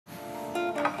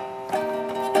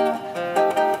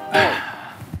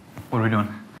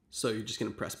So you're just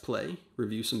going to press play,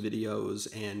 review some videos,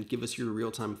 and give us your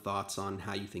real-time thoughts on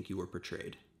how you think you were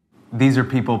portrayed. These are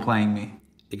people playing me.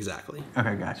 Exactly.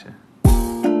 Okay, gotcha.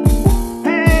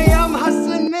 Hey, I'm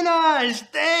Hasan Minhaj.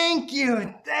 Thank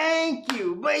you.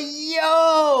 But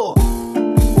yo!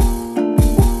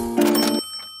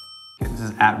 This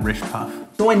is at Rich Puff.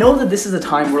 So I know that this is a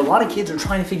time where a lot of kids are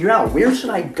trying to figure out where should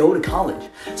I go to college.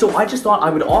 So I just thought I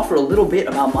would offer a little bit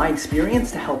about my experience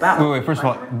to help out. Wait, first of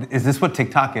all, is this what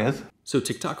TikTok is? So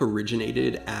TikTok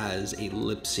originated as a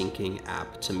lip-syncing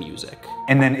app to music.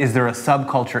 And then is there a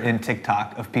subculture in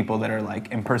TikTok of people that are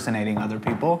like impersonating other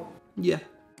people? Yeah.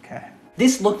 Okay.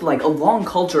 This looked like a long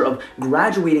culture of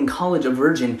graduating college a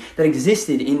virgin that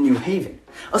existed in New Haven.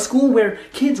 A school where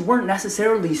kids weren't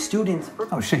necessarily students.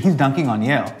 Oh shit, he's dunking on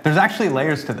Yale. There's actually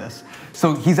layers to this.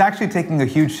 So he's actually taking a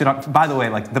huge shit on, by the way,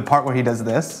 like the part where he does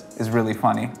this is really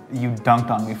funny. You dunked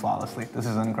on me flawlessly. This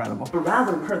is incredible. But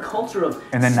rather, her culture of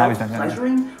now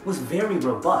self-pleasuring was very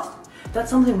robust. That's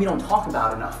something we don't talk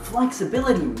about enough.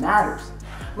 Flexibility matters.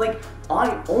 Like,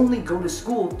 I only go to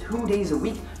school 2 days a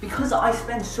week because I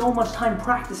spend so much time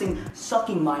practicing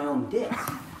sucking my own dick.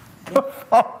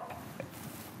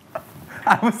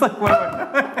 I was like,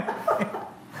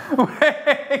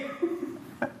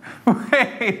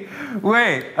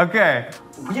 wait, okay.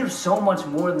 We are so much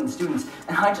more than students,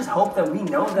 and I just hope that we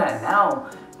know that now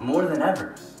more than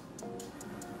ever.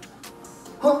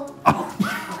 Huh?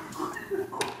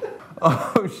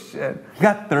 Oh shit. He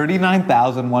got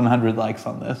 39,100 likes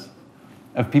on this.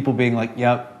 Of people being like,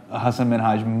 yep, Hasan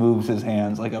Minhaj moves his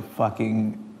hands like a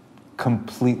fucking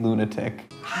complete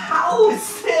lunatic. How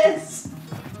is this?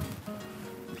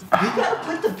 We gotta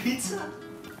put the pizza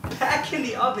back in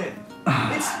the oven.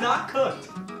 It's not cooked.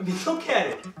 I mean, look at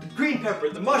it. The green pepper,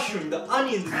 the mushroom, the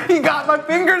onions. He got my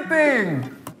finger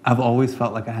thing! I've always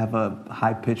felt like I have a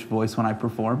high-pitched voice when I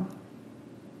perform.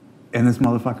 And this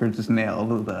motherfucker just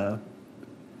nailed the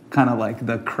kind of like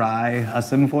the cry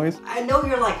Hasan voice. I know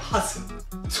you're like, Hasan,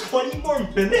 20 more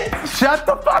minutes? Shut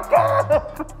the fuck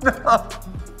up! No.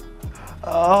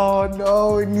 Oh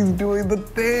no, and he's doing the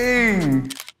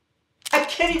thing. I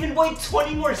can't even wait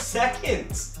 20 more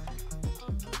seconds.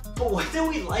 But whether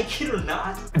we like it or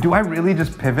not, Do I really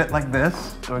just pivot like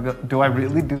this? Do I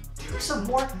really do? there's a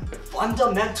more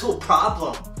fundamental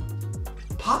problem.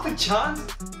 Papa John's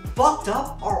fucked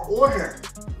up our order.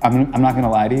 I'm not gonna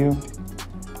lie to you.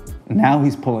 Now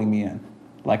he's pulling me in.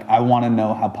 Like, I wanna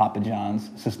know how Papa John's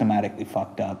systematically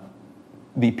fucked up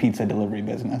the pizza delivery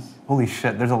business. Holy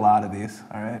shit, there's a lot of these,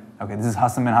 all right? Okay, this is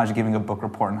Hasan Minhaj giving a book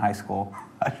report in high school.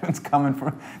 Ashwin's coming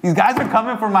for, these guys are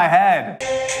coming for my head.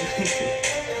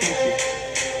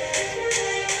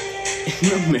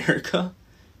 In America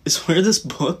is where this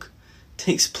book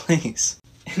takes place.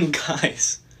 And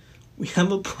guys, we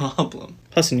have a problem.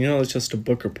 Hasan, you know it's just a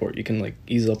book report. You can like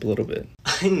ease up a little bit.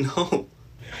 I know.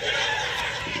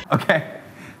 Okay,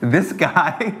 this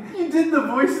guy. You did the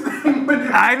voice thing when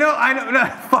you... I know, no,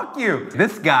 fuck you.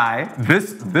 This guy,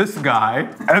 this guy,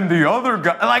 and the other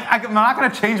guy. Like, I'm not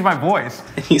gonna change my voice.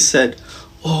 And he said,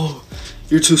 "Oh,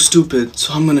 you're too stupid,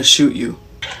 so I'm gonna shoot you."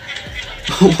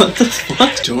 What the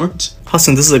fuck, George?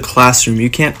 Hasan, this is a classroom. You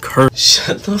can't curse.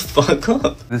 Shut the fuck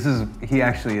up. He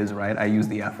actually is right. I use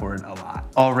the F word a lot.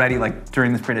 Already, like,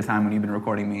 during this period of time when you've been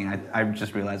recording me, I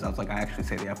just realized I was like, I actually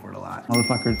say the F word a lot.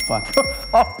 Motherfucker, fuck.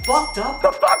 Fucked up?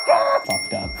 The fuck up!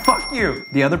 Fucked up. Fuck you!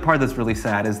 The other part that's really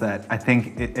sad is that I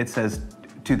think it says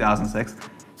 2006.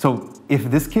 So if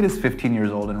this kid is 15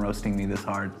 years old and roasting me this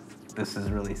hard, this is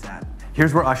really sad.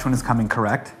 Here's where Ashwin is coming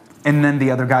correct. And then the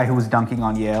other guy who was dunking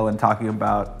on Yale and talking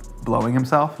about blowing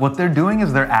himself. What they're doing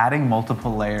is they're adding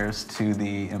multiple layers to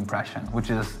the impression,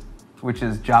 which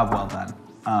is job well done.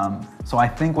 So I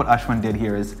think what Ashwin did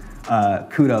here is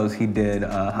kudos. He did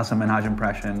a Hasan Minhaj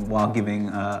impression while giving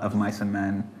Of Mice and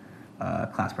Men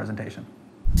class presentation.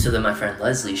 So then my friend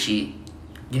Leslie,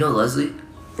 you know Leslie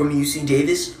from UC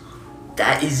Davis?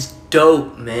 That is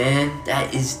dope, man.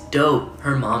 That is dope.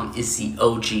 Her mom is the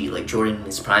OG. Like Jordan in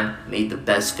his prime made the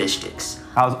best fish sticks.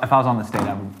 If I was on this date,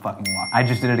 I would fucking walk. I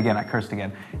just did it again. I cursed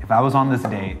again. If I was on this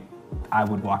date, I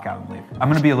would walk out and leave. I'm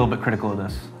gonna be a little bit critical of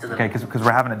this, okay? Because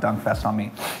we're having a dunk fest on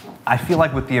me. I feel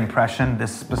like with the impression,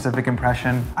 this specific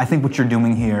impression, I think what you're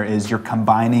doing here is you're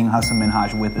combining Hasan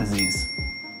Minhaj with Aziz.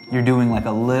 You're doing like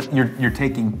you're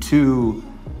taking two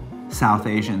South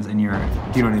Asians and do you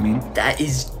know what I mean? That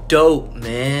is dope,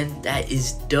 man. That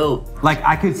is dope. Like,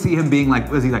 I could see him being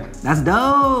like, was he like, that's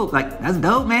dope, like, that's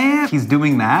dope, man. He's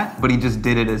doing that, but he just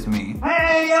did it as me.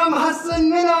 Hey, I'm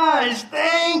Hasan Minhaj.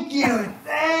 Thank you.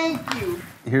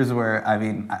 Here's where, I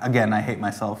mean, again, I hate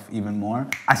myself even more.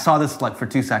 I saw this like for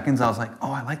 2 seconds. I was like,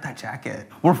 oh, I like that jacket.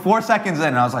 We're 4 seconds in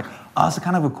and I was like, oh, it's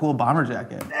kind of a cool bomber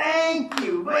jacket. Thank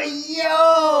you, but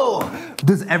yo!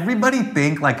 Does everybody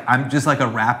think like I'm just like a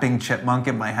rapping chipmunk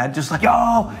in my head? Just like,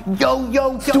 yo,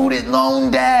 student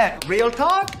loan debt. Real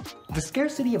talk? The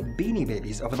scarcity of Beanie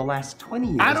Babies over the last 20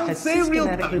 years I don't has say real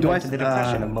systematically talk. led to the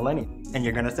depression of millennials. And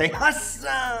you're gonna say,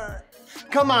 Hasan!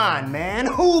 Come on, man,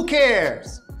 who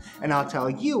cares? And I'll tell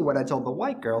you what I told the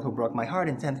white girl who broke my heart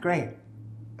in 10th grade.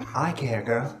 I care,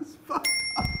 girl.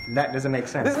 That doesn't make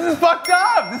sense. This is fucked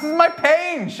up. This is my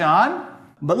pain, Sean.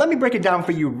 But let me break it down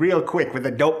for you real quick with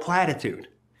a dope platitude.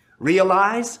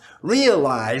 Realize,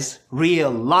 realize,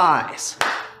 realize.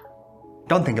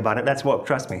 Don't think about it, that's woke,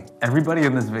 trust me. Everybody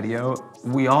in this video,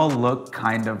 we all look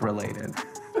kind of related.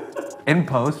 In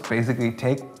post, basically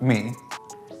take me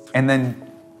and then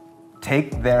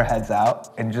take their heads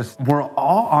out and just, we're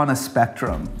all on a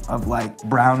spectrum of like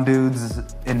brown dudes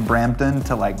in Brampton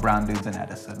to like brown dudes in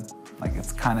Edison. Like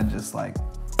it's kind of just like,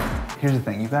 here's the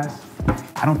thing, you guys,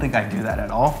 I don't think I do that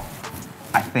at all.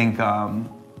 I think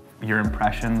your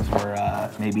impressions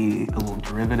were maybe a little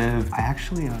derivative. I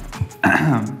actually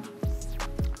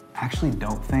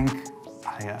don't think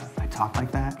I talk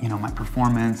like that. You know, my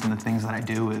performance and the things that I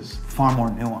do is far more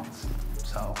nuanced.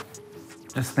 So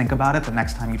just think about it the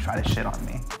next time you try to shit on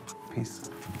me. Peace.